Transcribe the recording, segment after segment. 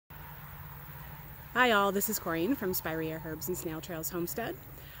Hi all, this is Corinne from Spirea Herbs and Snail Trails Homestead.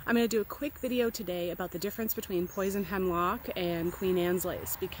 I'm going to do a quick video today about the difference between poison hemlock and Queen Anne's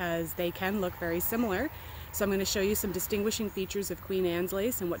lace because they can look very similar. So I'm going to show you some distinguishing features of Queen Anne's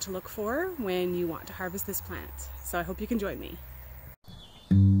lace and what to look for when you want to harvest this plant. So I hope you can join me.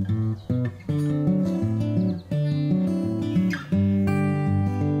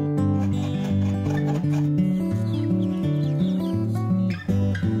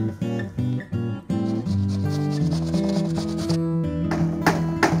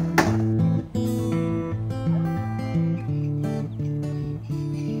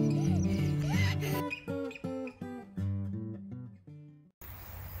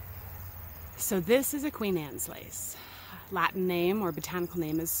 So this is a Queen Anne's lace. Latin name or botanical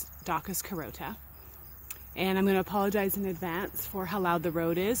name is Daucus carota. And I'm going to apologize in advance for how loud the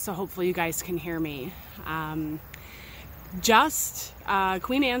road is, so hopefully you guys can hear me. Queen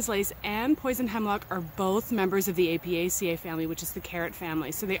Anne's lace and poison hemlock are both members of the Apiaceae family, which is the carrot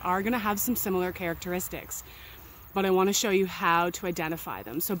family. So they are going to have some similar characteristics. But I want to show you how to identify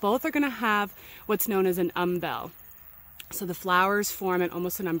them. So both are going to have what's known as an umbel. So the flowers form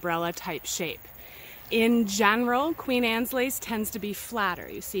almost an umbrella type shape. In general, Queen Anne's lace tends to be flatter.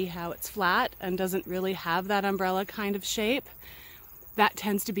 You see how it's flat and doesn't really have that umbrella kind of shape? That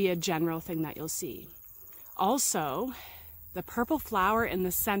tends to be a general thing that you'll see. Also, the purple flower in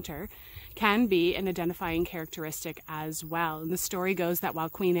the center can be an identifying characteristic as well. And the story goes that while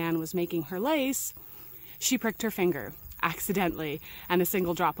Queen Anne was making her lace, she pricked her finger accidentally and a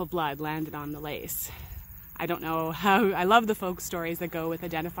single drop of blood landed on the lace. I don't know how, I love the folk stories that go with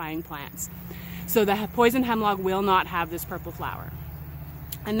identifying plants. So the poison hemlock will not have this purple flower.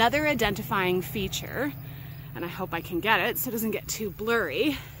 Another identifying feature, and I hope I can get it so it doesn't get too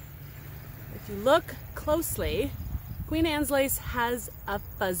blurry. If you look closely, Queen Anne's lace has a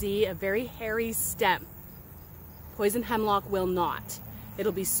very hairy stem. Poison hemlock will not.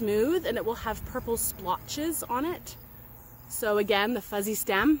 It'll be smooth and it will have purple splotches on it. So again, the fuzzy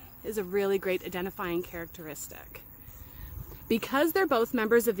stem is a really great identifying characteristic. Because they're both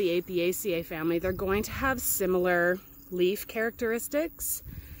members of the Apiaceae family, they're going to have similar leaf characteristics.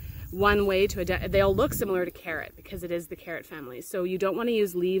 One way to they'll look similar to carrot because it is the carrot family. So you don't want to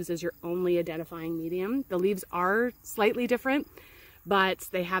use leaves as your only identifying medium. The leaves are slightly different, but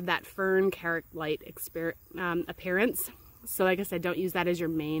they have that fern carrot-like appearance. So like I said, don't use that as your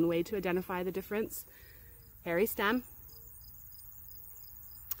main way to identify the difference. Hairy stem.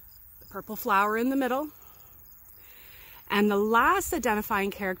 Purple flower in the middle. And the last identifying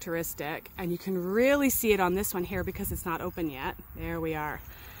characteristic, and you can really see it on this one here because it's not open yet. There we are.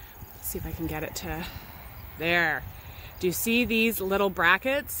 Let's see if I can get it to there. Do you see these little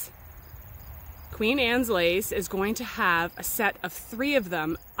brackets? Queen Anne's lace is going to have a set of 3 of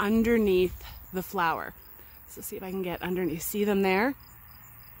them underneath the flower. So see if I can get underneath. See them there?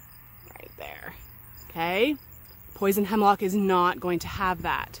 Right there. Okay. Poison hemlock is not going to have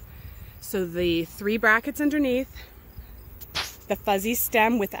that. So the 3 brackets underneath, the fuzzy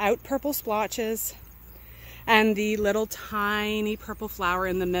stem without purple splotches, and the little tiny purple flower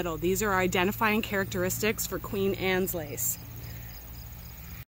in the middle. These are our identifying characteristics for Queen Anne's lace.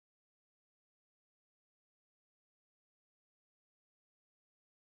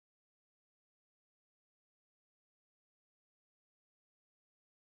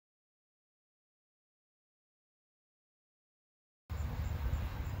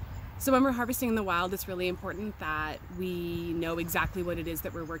 So when we're harvesting in the wild, it's really important that we know exactly what it is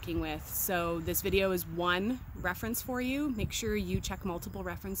that we're working with. So this video is one reference for you. Make sure you check multiple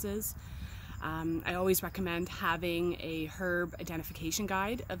references. I always recommend having a herb identification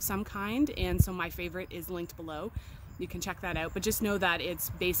guide of some kind, and so my favorite is linked below. You can check that out, but just know that it's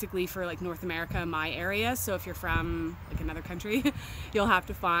basically for like North America, my area. So if you're from like another country, you'll have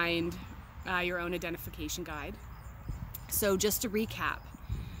to find your own identification guide. So just to recap,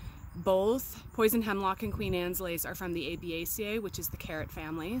 both poison hemlock and Queen Anne's lace are from the Apiaceae, which is the carrot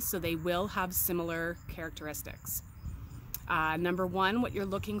family, so they will have similar characteristics. Number 1, what you're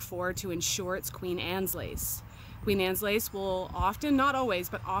looking for to ensure it's Queen Anne's lace. Queen Anne's lace will often, not always,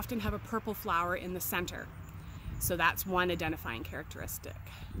 but often have a purple flower in the center. So that's one identifying characteristic.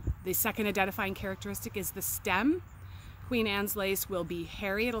 The second identifying characteristic is the stem. Queen Anne's lace will be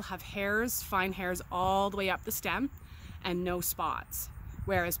hairy. It'll have hairs, fine hairs all the way up the stem and no spots.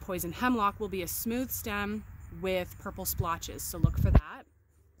 Whereas poison hemlock will be a smooth stem with purple splotches. So look for that.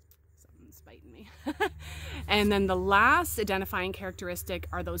 Something's biting me. And then the last identifying characteristic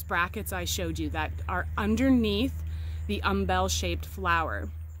are those brackets I showed you that are underneath the umbel-shaped flower.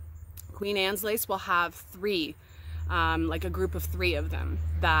 Queen Anne's lace will have 3, like a group of 3 of them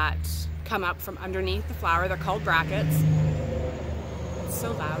that come up from underneath the flower. They're called brackets. It's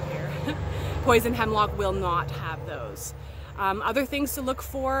so loud here. Poison hemlock will not have those. Other things to look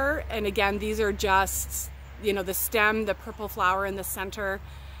for, and again, these are just, you know, the stem, the purple flower in the center,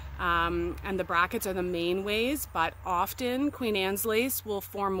 and the brackets are the main ways, but often Queen Anne's lace will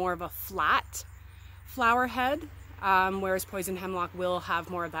form more of a flat flower head, whereas poison hemlock will have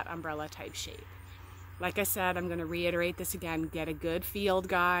more of that umbrella type shape. Like I said, I'm going to reiterate this again, get a good field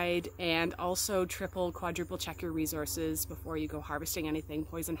guide and also triple, quadruple check your resources before you go harvesting anything.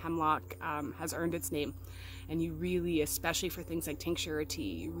 Poison hemlock has earned its name, and you really, especially for things like tincture or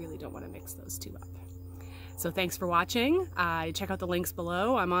tea, you really don't want to mix those two up. So thanks for watching. Check out the links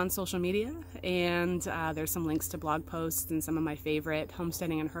below. I'm on social media, and there's some links to blog posts and some of my favorite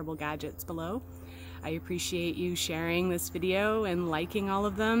homesteading and herbal gadgets below. I appreciate you sharing this video and liking all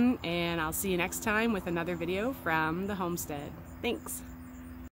of them, and I'll see you next time with another video from the homestead. Thanks.